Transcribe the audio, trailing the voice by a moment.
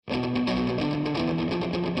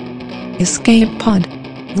Escape Pod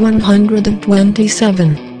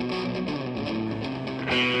 127.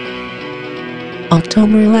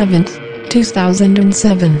 October 11th,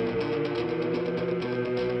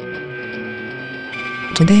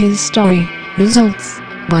 2007. Today's story, Results,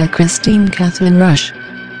 by Christine Catherine Rush.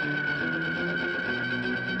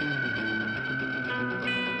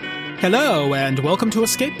 Hello, and welcome to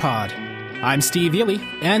Escape Pod. I'm Steve Ely,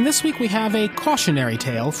 and this week we have a cautionary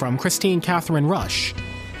tale from Christine Catherine Rush.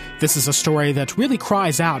 This is a story that really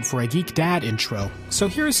cries out for a geek dad intro, so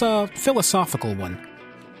here's a philosophical one.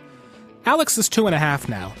 Alex is 2.5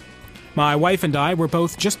 now. My wife and I were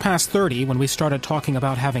both just past 30 when we started talking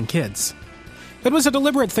about having kids. It was a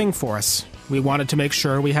deliberate thing for us. We wanted to make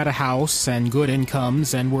sure we had a house and good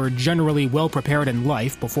incomes and were generally well prepared in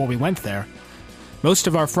life before we went there. Most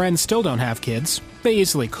of our friends still don't have kids. They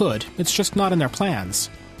easily could, it's just not in their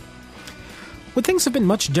plans. Would things have been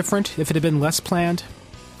much different if it had been less planned?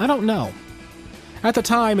 I don't know. At the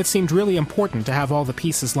time, it seemed really important to have all the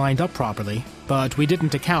pieces lined up properly, but we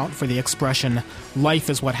didn't account for the expression, life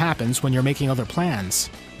is what happens when you're making other plans.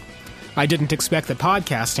 I didn't expect that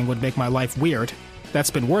podcasting would make my life weird. That's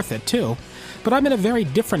been worth it, too, but I'm in a very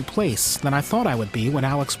different place than I thought I would be when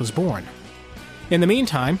Alex was born. In the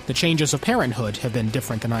meantime, the changes of parenthood have been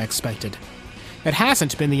different than I expected. It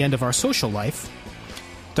hasn't been the end of our social life.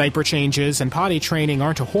 Diaper changes and potty training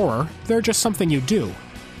aren't a horror, they're just something you do.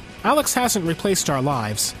 Alex hasn't replaced our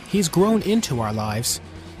lives, he's grown into our lives,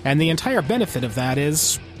 and the entire benefit of that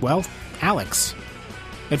is, well, Alex.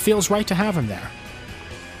 It feels right to have him there.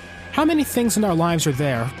 How many things in our lives are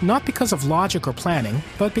there, not because of logic or planning,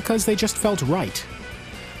 but because they just felt right?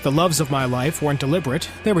 The loves of my life weren't deliberate,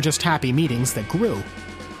 they were just happy meetings that grew.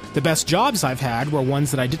 The best jobs I've had were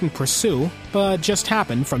ones that I didn't pursue, but just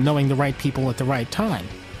happened from knowing the right people at the right time.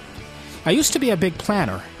 I used to be a big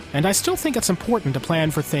planner, and I still think it's important to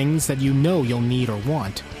plan for things that you know you'll need or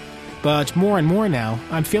want. But more and more now,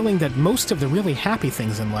 I'm feeling that most of the really happy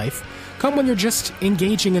things in life come when you're just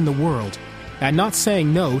engaging in the world, and not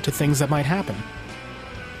saying no to things that might happen.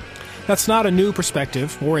 That's not a new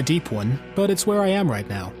perspective, or a deep one, but it's where I am right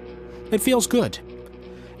now. It feels good.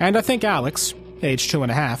 And I think Alex, age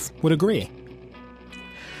 2.5, would agree.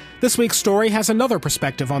 This week's story has another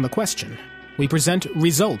perspective on the question. We present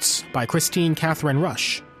Results by Christine Catherine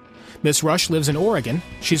Rush. Miss Rush lives in Oregon.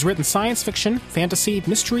 She's written science fiction, fantasy,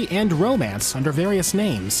 mystery, and romance under various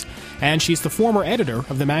names, and she's the former editor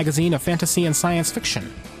of the magazine of fantasy and science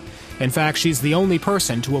fiction. In fact, she's the only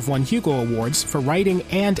person to have won Hugo Awards for writing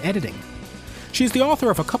and editing. She's the author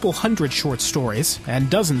of a couple hundred short stories and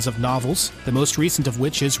dozens of novels, the most recent of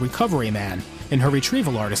which is Recovery Man, in her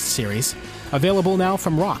Retrieval Artist series, available now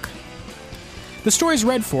from Rock. The story's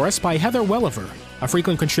read for us by Heather Welliver, a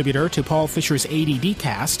frequent contributor to Paul Fisher's ADD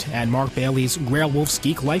Cast and Mark Bailey's Greylwolf's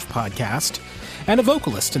Geek Life podcast, and a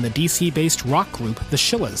vocalist in the DC-based rock group The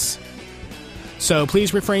Shillas. So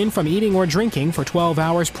please refrain from eating or drinking for 12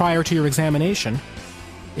 hours prior to your examination.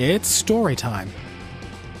 It's story time.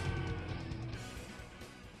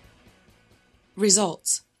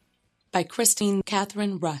 Results by Christine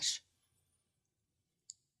Catherine Rush.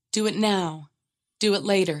 Do it now. Do it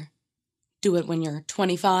later. Do it when you're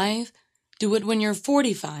 25. Do it when you're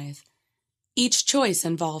 45. Each choice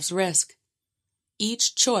involves risk.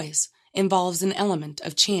 Each choice involves an element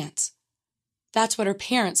of chance. That's what her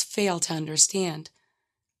parents fail to understand.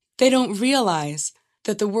 They don't realize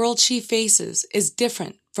that the world she faces is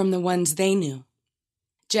different from the ones they knew.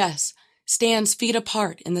 Jess stands feet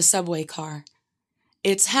apart in the subway car.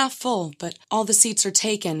 It's half full, but all the seats are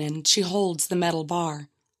taken and she holds the metal bar.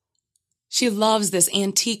 She loves this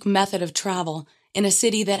antique method of travel in a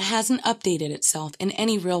city that hasn't updated itself in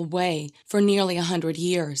any real way for nearly 100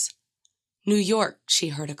 years. New York, she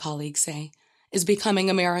heard a colleague say, is becoming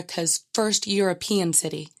America's first European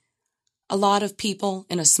city. A lot of people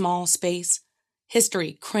in a small space,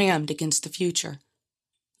 history crammed against the future.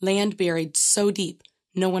 Land buried so deep,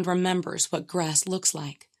 no one remembers what grass looks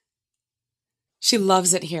like. She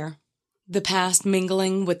loves it here, the past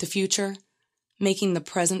mingling with the future, making the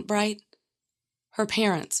present bright. Her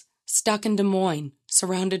parents, stuck in Des Moines,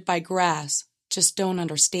 surrounded by grass, just don't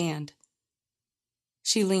understand.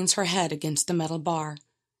 She leans her head against the metal bar.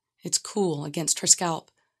 It's cool against her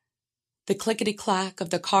scalp. The clickety-clack of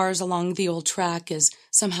the cars along the old track is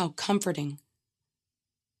somehow comforting.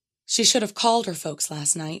 She should have called her folks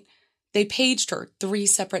last night. They paged her 3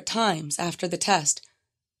 separate times after the test,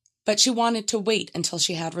 but she wanted to wait until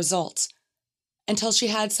she had results, until she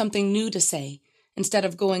had something new to say instead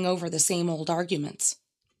of going over the same old arguments.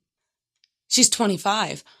 She's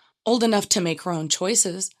 25, old enough to make her own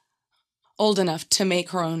choices, old enough to make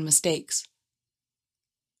her own mistakes.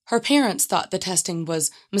 Her parents thought the testing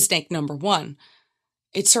was mistake number one.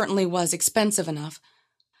 It certainly was expensive enough,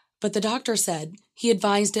 but the doctor said he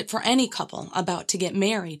advised it for any couple about to get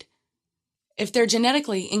married. If they're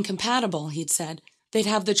genetically incompatible, he'd said, they'd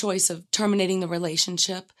have the choice of terminating the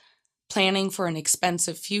relationship, planning for an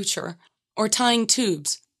expensive future, or tying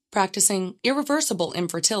tubes, practicing irreversible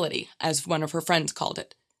infertility, as one of her friends called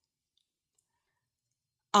it.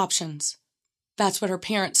 Options. That's what her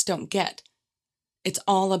parents don't get. It's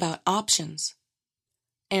all about options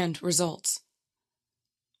and results.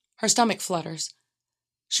 Her stomach flutters.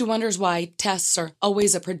 She wonders why tests are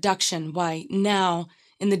always a production, why now,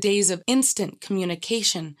 in the days of instant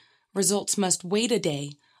communication, results must wait a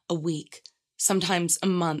day, a week, sometimes a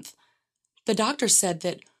month. The doctor said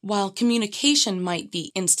that while communication might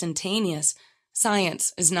be instantaneous,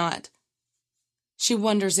 science is not. She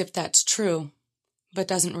wonders if that's true, but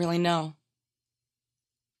doesn't really know.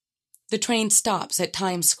 The train stops at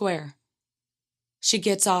Times Square. She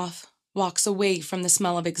gets off, walks away from the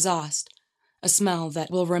smell of exhaust, a smell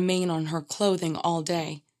that will remain on her clothing all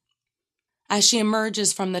day. As she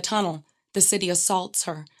emerges from the tunnel, the city assaults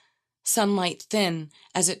her, sunlight thin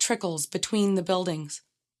as it trickles between the buildings.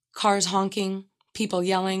 Cars honking, people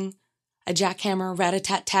yelling, a jackhammer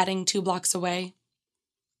rat-a-tat-tatting 2 blocks away.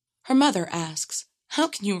 Her mother asks, "How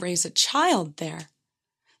can you raise a child there?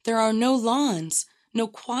 There are no lawns, no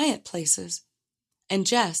quiet places." And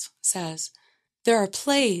Jess says, "There are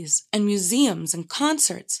plays and museums and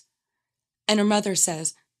concerts." And her mother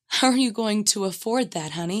says, "How are you going to afford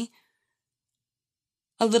that, honey?"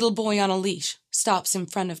 A little boy on a leash stops in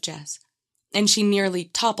front of Jess, and she nearly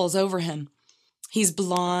topples over him. He's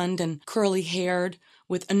blonde and curly-haired,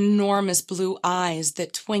 with enormous blue eyes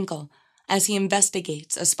that twinkle as he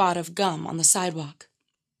investigates a spot of gum on the sidewalk.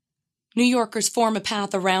 New Yorkers form a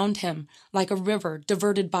path around him, like a river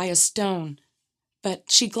diverted by a stone,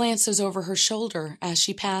 but she glances over her shoulder as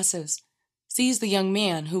she passes, sees the young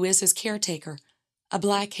man who is his caretaker, a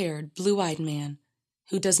black-haired, blue-eyed man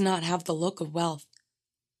who does not have the look of wealth.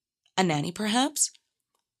 A nanny, perhaps?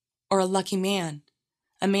 Or a lucky man,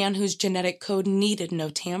 a man whose genetic code needed no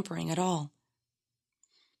tampering at all.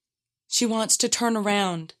 She wants to turn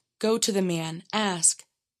around, go to the man, ask,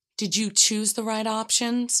 "Did you choose the right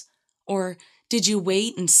options? Or did you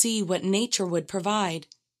wait and see what nature would provide?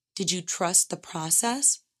 Did you trust the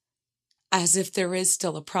process?" As if there is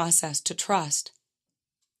still a process to trust.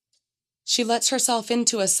 She lets herself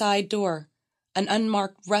into a side door, an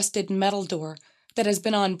unmarked rusted metal door that has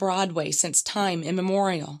been on Broadway since time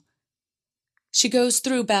immemorial. She goes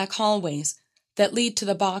through back hallways that lead to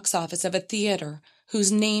the box office of a theater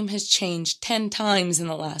whose name has changed 10 times in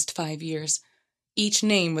the last 5 years, each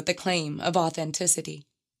name with the claim of authenticity.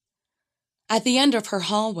 At the end of her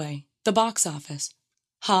hallway, the box office,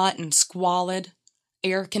 hot and squalid,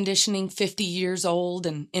 air conditioning 50 years old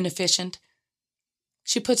and inefficient.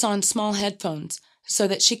 She puts on small headphones so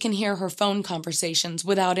that she can hear her phone conversations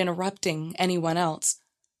without interrupting anyone else.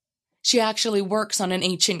 She actually works on an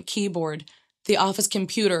ancient keyboard, the office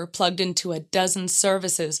computer plugged into a dozen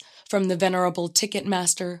services from the venerable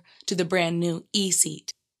Ticketmaster to the brand new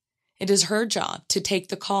e-seat. It is her job to take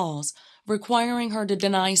the calls, requiring her to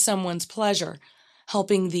deny someone's pleasure,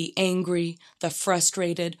 helping the angry, the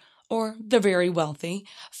frustrated, or the very wealthy,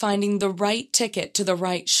 finding the right ticket to the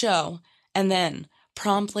right show, and then,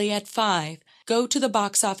 promptly at 5, go to the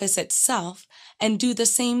box office itself and do the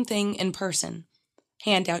same thing in person.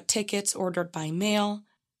 Hand out tickets ordered by mail,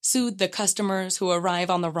 soothe the customers who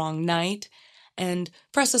arrive on the wrong night, and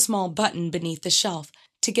press a small button beneath the shelf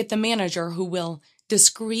to get the manager who will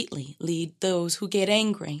discreetly lead those who get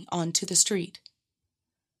angry onto the street.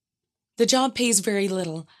 The job pays very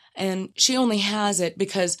little, and she only has it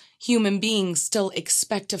because human beings still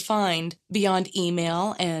expect to find, beyond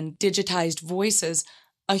email and digitized voices,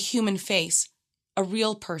 a human face, a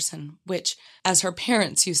real person, which, as her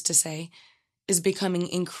parents used to say, is becoming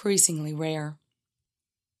increasingly rare.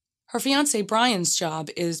 Her fiancé Brian's job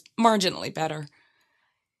is marginally better.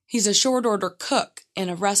 He's a short-order cook in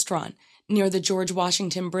a restaurant near the George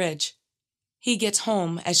Washington Bridge. He gets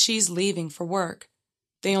home as she's leaving for work.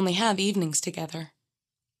 They only have evenings together.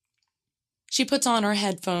 She puts on her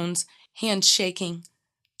headphones, hands shaking,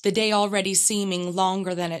 the day already seeming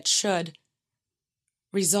longer than it should.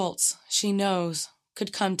 Results, she knows,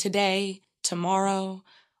 could come today, tomorrow,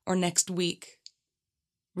 or next week.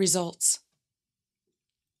 Results.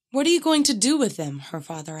 "What are you going to do with them?" her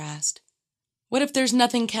father asked. "What if there's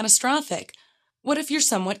nothing catastrophic? What if you're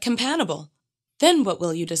somewhat compatible? Then what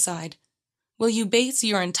will you decide? Will you base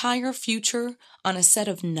your entire future on a set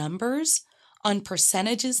of numbers, on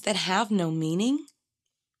percentages that have no meaning?"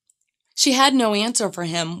 She had no answer for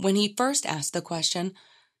him when he first asked the question,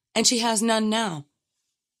 and she has none now.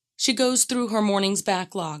 She goes through her morning's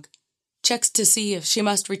backlog, checks to see if she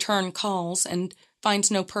must return calls, and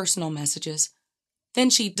finds no personal messages. Then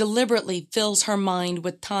she deliberately fills her mind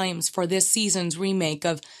with times for this season's remake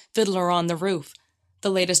of Fiddler on the Roof,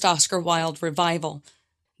 the latest Oscar Wilde revival.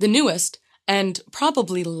 The newest, and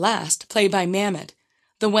probably last, play by Mamet,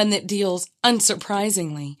 the one that deals,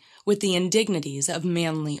 unsurprisingly, with the indignities of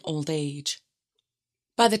manly old age.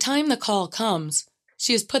 By the time the call comes,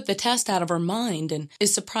 she has put the test out of her mind and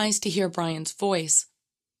is surprised to hear Brian's voice.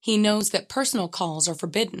 He knows that personal calls are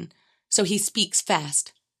forbidden, so he speaks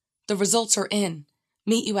fast. The results are in.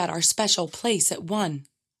 Meet you at our special place at 1.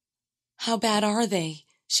 How bad are they?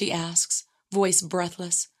 She asks, voice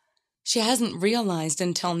breathless. She hasn't realized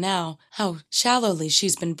until now how shallowly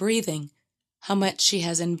she's been breathing, how much she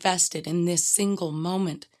has invested in this single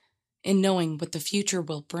moment, in knowing what the future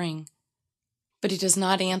will bring. But he does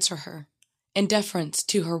not answer her. In deference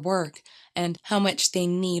to her work and how much they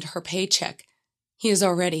need her paycheck, he is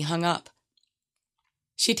already hung up.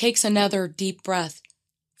 She takes another deep breath,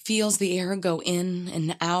 feels the air go in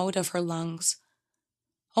and out of her lungs.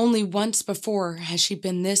 Only once before has she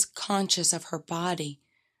been this conscious of her body,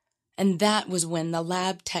 and that was when the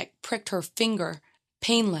lab tech pricked her finger,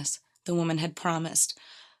 painless, the woman had promised.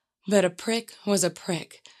 But a prick was a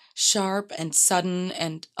prick, sharp and sudden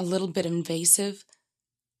and a little bit invasive.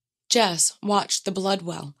 Jess watched the blood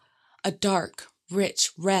well, a dark,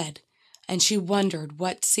 rich red, and she wondered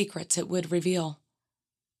what secrets it would reveal.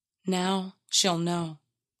 Now she'll know.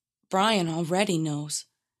 Brian already knows,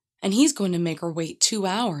 and he's going to make her wait 2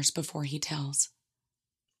 hours before he tells.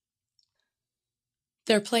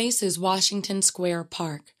 Their place is Washington Square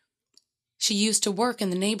Park. She used to work in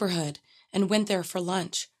the neighborhood and went there for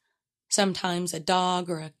lunch. Sometimes a dog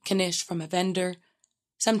or a knish from a vendor,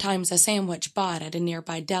 sometimes a sandwich bought at a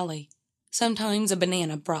nearby deli, sometimes a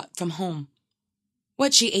banana brought from home.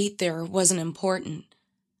 What she ate there wasn't important.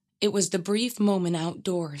 It was the brief moment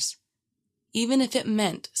outdoors. Even if it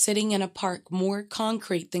meant sitting in a park more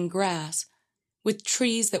concrete than grass, with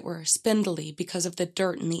trees that were spindly because of the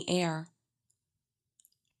dirt in the air.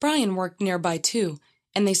 Brian worked nearby too,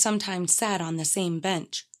 and they sometimes sat on the same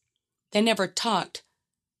bench. They never talked,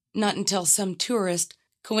 not until some tourist,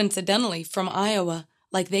 coincidentally from Iowa,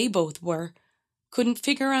 like they both were, couldn't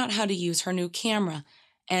figure out how to use her new camera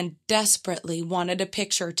and desperately wanted a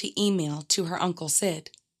picture to email to her Uncle Sid.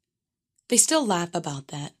 They still laugh about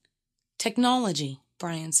that. Technology,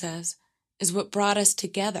 Brian says, is what brought us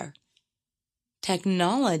together.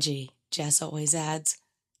 Technology, Jess always adds,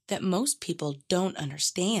 that most people don't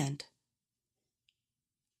understand.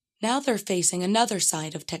 Now they're facing another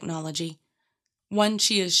side of technology, one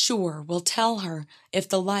she is sure will tell her if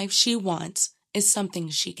the life she wants is something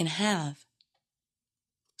she can have.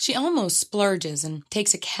 She almost splurges and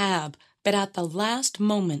takes a cab, but at the last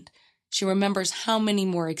moment, she remembers how many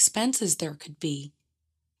more expenses there could be.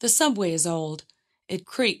 The subway is old. It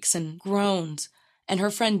creaks and groans, and her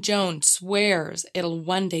friend Joan swears it'll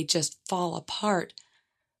one day just fall apart.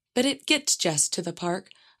 But it gets Jess to the park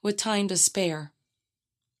with time to spare.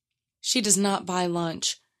 She does not buy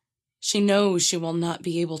lunch. She knows she will not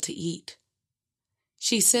be able to eat.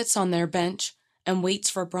 She sits on their bench and waits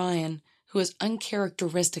for Brian, who is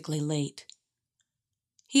uncharacteristically late.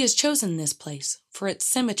 He has chosen this place for its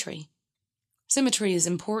symmetry. Symmetry is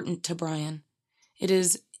important to Brian. It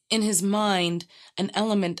is, in his mind, an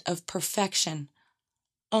element of perfection.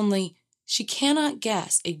 Only she cannot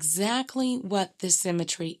guess exactly what this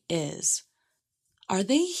symmetry is. Are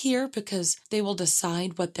they here because they will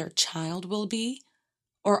decide what their child will be?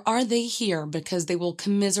 Or are they here because they will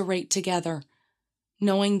commiserate together,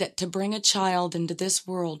 knowing that to bring a child into this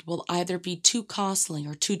world will either be too costly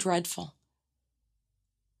or too dreadful?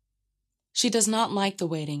 She does not like the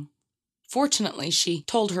waiting. Fortunately, she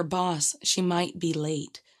told her boss she might be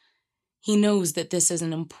late. He knows that this is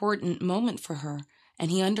an important moment for her,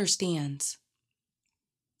 and he understands.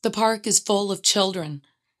 The park is full of children,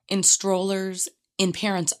 in strollers, in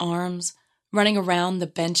parents' arms, running around the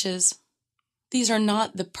benches. These are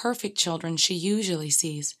not the perfect children she usually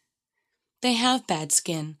sees. They have bad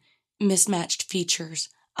skin, mismatched features,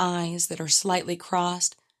 eyes that are slightly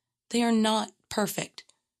crossed. They are not perfect.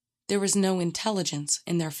 There is no intelligence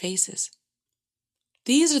in their faces.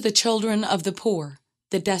 These are the children of the poor,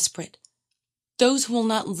 the desperate, those who will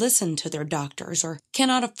not listen to their doctors or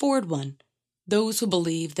cannot afford one, those who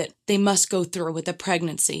believe that they must go through with a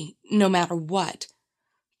pregnancy, no matter what,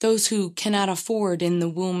 those who cannot afford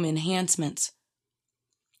in-the-womb enhancements.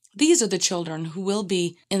 These are the children who will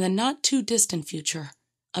be, in the not-too-distant future,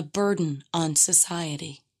 a burden on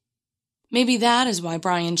society. Maybe that is why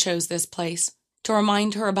Brian chose this place, to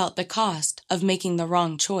remind her about the cost of making the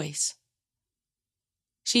wrong choice.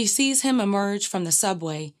 She sees him emerge from the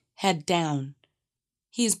subway, head down.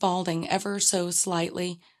 He's balding ever so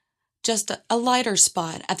slightly, just a lighter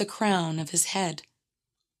spot at the crown of his head.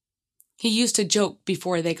 He used to joke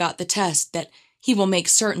before they got the test that he will make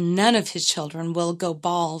certain none of his children will go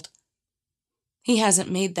bald. He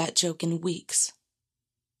hasn't made that joke in weeks.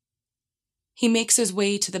 He makes his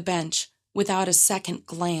way to the bench without a second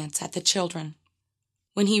glance at the children.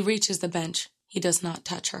 When he reaches the bench, he does not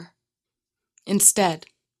touch her. Instead,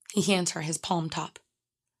 he hands her his palm top.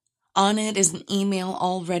 On it is an email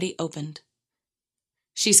already opened.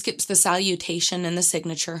 She skips the salutation and the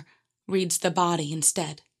signature, reads the body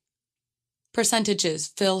instead. Percentages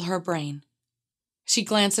fill her brain. She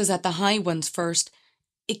glances at the high ones first,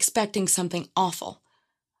 expecting something awful,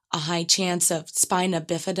 a high chance of spina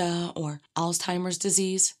bifida or Alzheimer's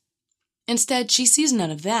disease. Instead, she sees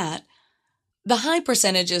none of that. The high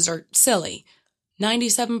percentages are silly.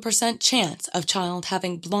 97% chance of child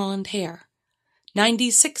having blonde hair.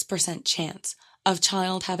 96% chance of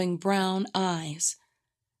child having brown eyes.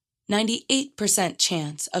 98%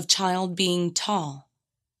 chance of child being tall.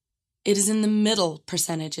 It is in the middle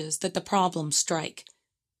percentages that the problems strike.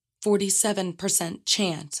 47%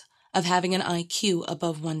 chance of having an IQ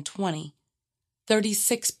above 120.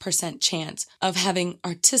 36% chance of having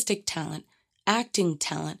artistic talent, acting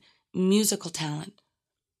talent, musical talent.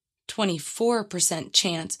 24%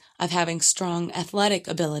 chance of having strong athletic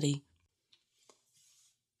ability.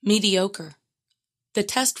 Mediocre. The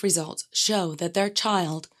test results show that their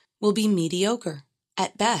child will be mediocre,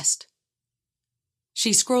 at best.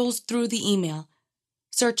 She scrolls through the email,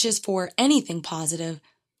 searches for anything positive,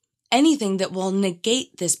 anything that will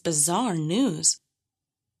negate this bizarre news.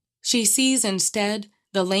 She sees instead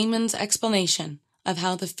the layman's explanation of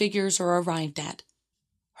how the figures are arrived at.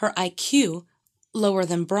 Her IQ, lower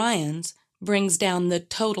than Brian's, brings down the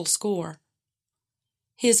total score.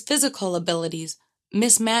 His physical abilities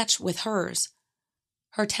mismatch with hers.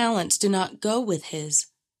 Her talents do not go with his.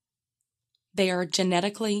 They are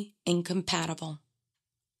genetically incompatible.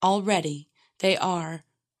 Already, they are,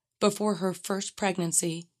 before her first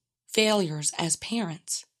pregnancy, failures as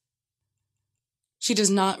parents. She does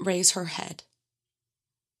not raise her head.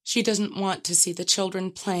 She doesn't want to see the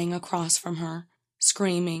children playing across from her,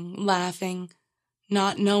 screaming, laughing,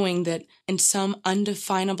 not knowing that in some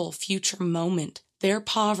undefinable future moment, their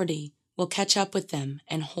poverty will catch up with them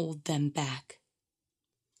and hold them back.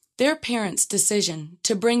 Their parents' decision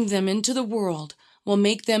to bring them into the world will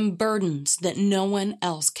make them burdens that no one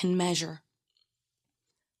else can measure.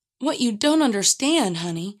 "What you don't understand,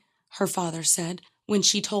 honey," her father said when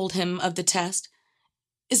she told him of the test,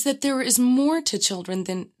 "is that there is more to children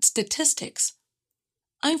than statistics."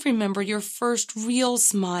 "I remember your first real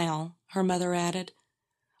smile," her mother added.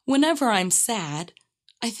 "Whenever I'm sad,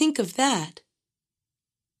 I think of that."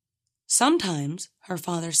 "Sometimes," her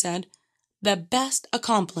father said, "the best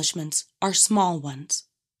accomplishments are small ones."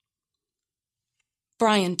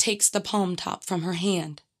 Brian takes the palm top from her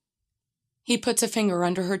hand. He puts a finger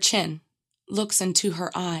under her chin, looks into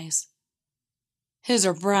her eyes. His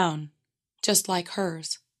are brown, just like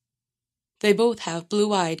hers. They both have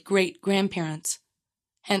blue-eyed great-grandparents,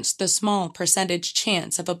 hence the small percentage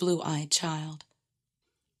chance of a blue-eyed child.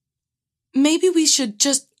 "Maybe we should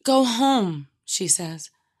just go home," she says.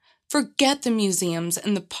 "Forget the museums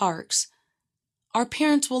and the parks. Our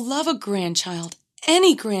parents will love a grandchild,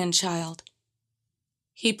 any grandchild."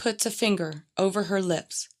 He puts a finger over her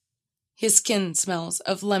lips. His skin smells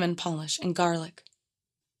of lemon polish and garlic.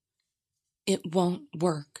 "It won't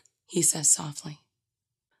work," he says softly.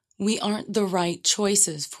 "We aren't the right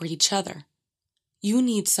choices for each other. You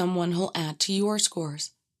need someone who'll add to your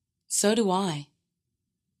scores. So do I."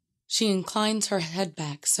 She inclines her head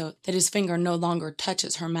back so that his finger no longer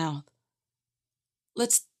touches her mouth.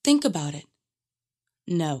 "Let's think about it."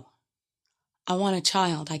 "No. I want a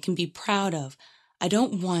child I can be proud of. I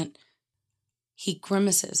don't want—" He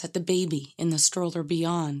grimaces at the baby in the stroller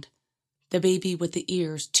beyond, the baby with the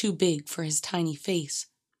ears too big for his tiny face.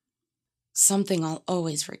 "Something I'll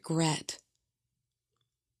always regret."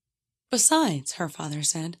 "Besides," her father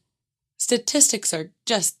said, "statistics are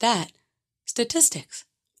just that, statistics.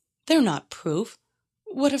 They're not proof.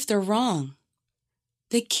 What if they're wrong?"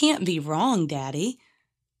 "They can't be wrong, Daddy."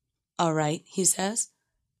 "All right," he says,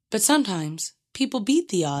 "but sometimes people beat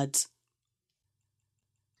the odds."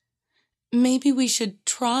 "Maybe we should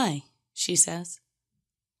try," she says.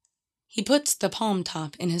 He puts the palm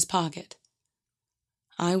top in his pocket.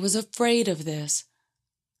 "I was afraid of this.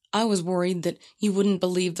 I was worried that you wouldn't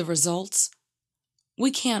believe the results. We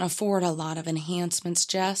can't afford a lot of enhancements,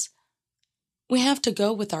 Jess. We have to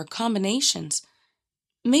go with our combinations.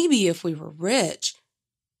 Maybe if we were rich.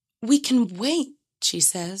 We can wait, she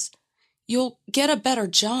says. You'll get a better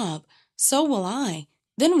job. So will I.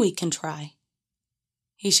 Then we can try.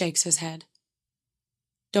 He shakes his head.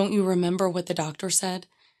 Don't you remember what the doctor said?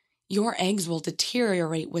 Your eggs will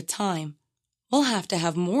deteriorate with time. We'll have to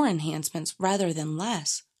have more enhancements rather than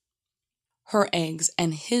less. Her eggs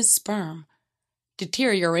and his sperm.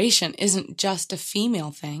 Deterioration isn't just a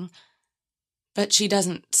female thing. But she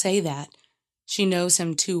doesn't say that. She knows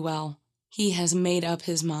him too well. He has made up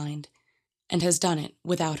his mind, and has done it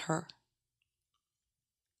without her.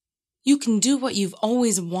 You can do what you've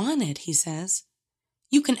always wanted, he says.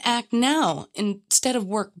 You can act now instead of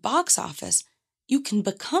work box office. You can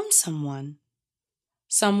become someone.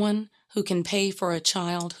 Someone who can pay for a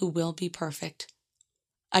child who will be perfect.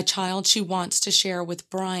 A child she wants to share with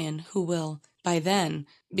Brian, who will, by then,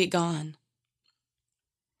 be gone.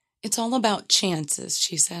 It's all about chances,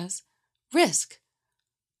 she says. Risk.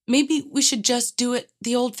 Maybe we should just do it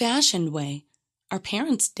the old-fashioned way. Our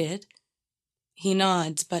parents did. He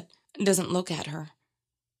nods, but doesn't look at her.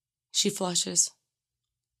 She flushes.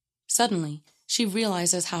 Suddenly, she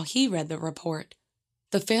realizes how he read the report.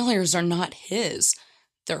 The failures are not his.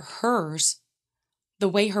 They're hers. The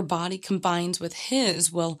way her body combines with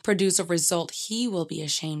his will produce a result he will be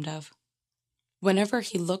ashamed of. Whenever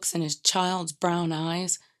he looks in his child's brown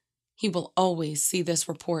eyes, he will always see this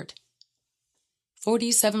report.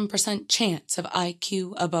 47% chance of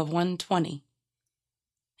IQ above 120.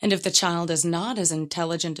 And if the child is not as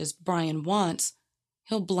intelligent as Brian wants,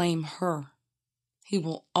 he'll blame her. He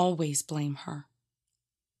will always blame her.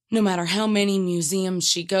 No matter how many museums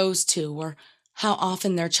she goes to or how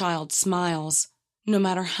often their child smiles, no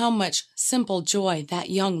matter how much simple joy that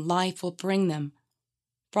young life will bring them,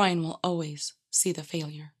 Brian will always see the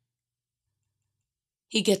failure.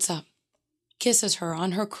 He gets up, kisses her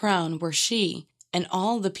on her crown where she and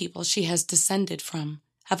all the people she has descended from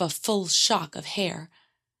have a full shock of hair,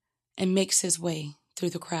 and makes his way through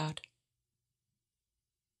the crowd.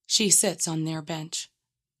 She sits on their bench,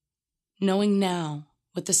 knowing now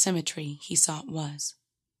what the symmetry he sought was.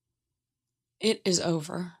 It is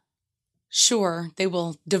over. Sure, they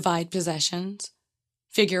will divide possessions,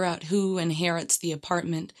 figure out who inherits the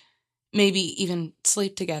apartment, maybe even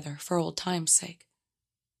sleep together for old time's sake.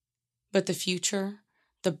 But the future,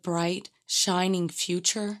 the bright, shining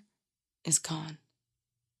future, is gone.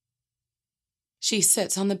 She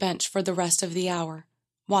sits on the bench for the rest of the hour,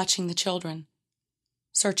 watching the children,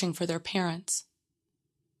 searching for their parents.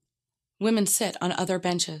 Women sit on other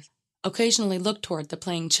benches, occasionally look toward the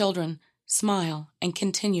playing children, smile, and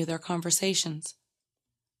continue their conversations.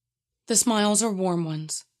 The smiles are warm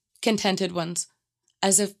ones, contented ones,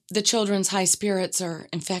 as if the children's high spirits are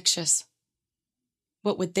infectious.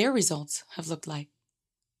 What would their results have looked like?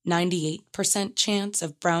 98% chance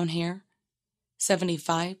of brown hair?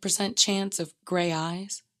 75% chance of gray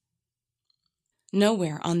eyes?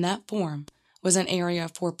 Nowhere on that form was an area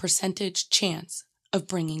for percentage chance of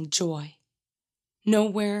bringing joy.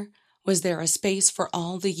 Nowhere was there a space for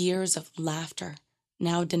all the years of laughter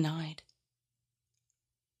now denied.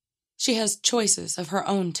 She has choices of her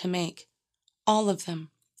own to make, all of them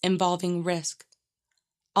involving risk,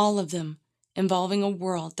 all of them involving a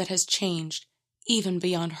world that has changed even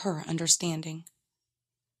beyond her understanding.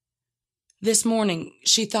 This morning,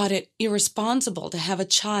 she thought it irresponsible to have a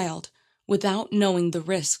child without knowing the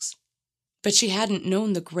risks, but she hadn't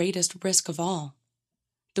known the greatest risk of all,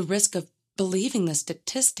 the risk of believing the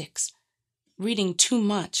statistics, reading too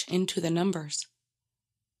much into the numbers.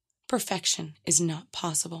 Perfection is not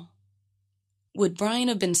possible. Would Brian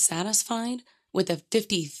have been satisfied with a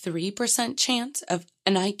 53% chance of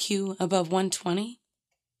an IQ above 120?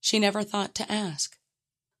 She never thought to ask.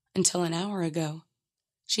 Until an hour ago,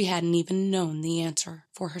 she hadn't even known the answer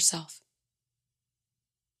for herself.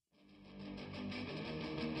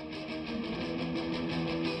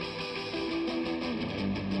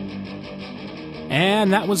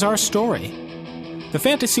 And that was our story. The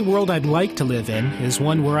fantasy world I'd like to live in is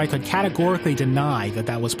one where I could categorically deny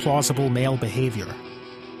that was plausible male behavior.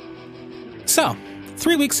 So,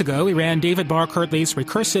 3 weeks ago, we ran David Barr Kirtley's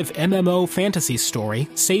recursive MMO fantasy story,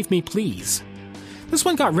 Save Me Please. This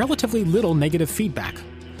one got relatively little negative feedback.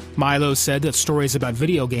 Milo said that stories about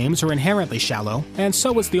video games are inherently shallow, and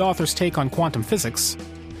so was the author's take on quantum physics.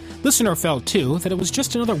 Listener felt, too, that it was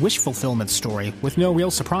just another wish fulfillment story with no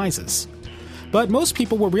real surprises. But most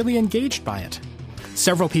people were really engaged by it.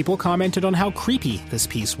 Several people commented on how creepy this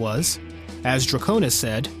piece was. As Draconis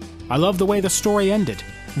said, "I love the way the story ended.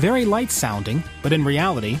 very light-sounding, but in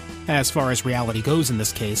reality, as far as reality goes in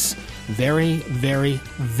this case, very, very,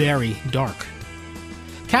 very dark.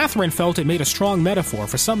 Catherine felt it made a strong metaphor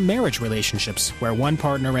for some marriage relationships where one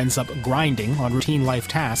partner ends up grinding on routine life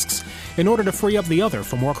tasks in order to free up the other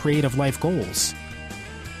for more creative life goals.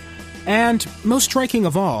 And, most striking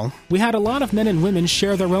of all, we had a lot of men and women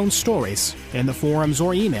share their own stories, in the forums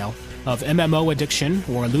or email, of MMO addiction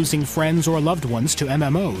or losing friends or loved ones to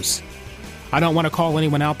MMOs. I don't want to call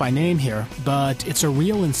anyone out by name here, but it's a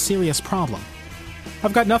real and serious problem.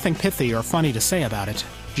 I've got nothing pithy or funny to say about it,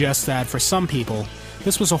 just that for some people,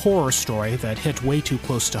 this was a horror story that hit way too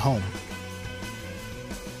close to home.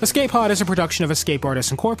 Escape Pod is a production of Escape Artists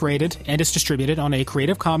Incorporated and is distributed on a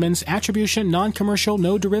Creative Commons Attribution Non-Commercial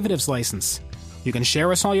No Derivatives license. You can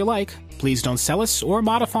share us all you like, please don't sell us or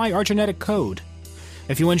modify our genetic code.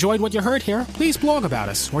 If you enjoyed what you heard here, please blog about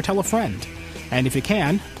us or tell a friend. And if you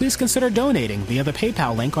can, please consider donating via the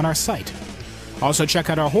PayPal link on our site. Also check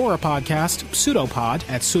out our horror podcast, Pseudopod,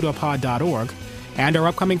 at pseudopod.org, and our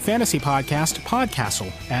upcoming fantasy podcast,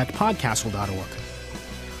 Podcastle, at podcastle.org.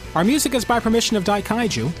 Our music is by permission of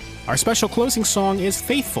Daikaiju. Our special closing song is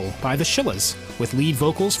Faithful by the Shillas, with lead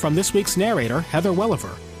vocals from this week's narrator, Heather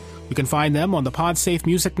Welliver. You can find them on the PodSafe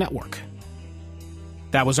Music Network.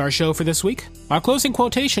 That was our show for this week. Our closing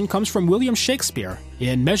quotation comes from William Shakespeare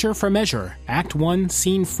in Measure for Measure, Act 1,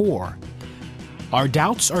 Scene 4. Our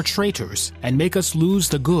doubts are traitors, and make us lose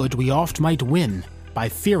the good we oft might win by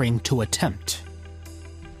fearing to attempt.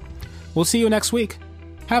 We'll see you next week.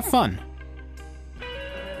 Have fun.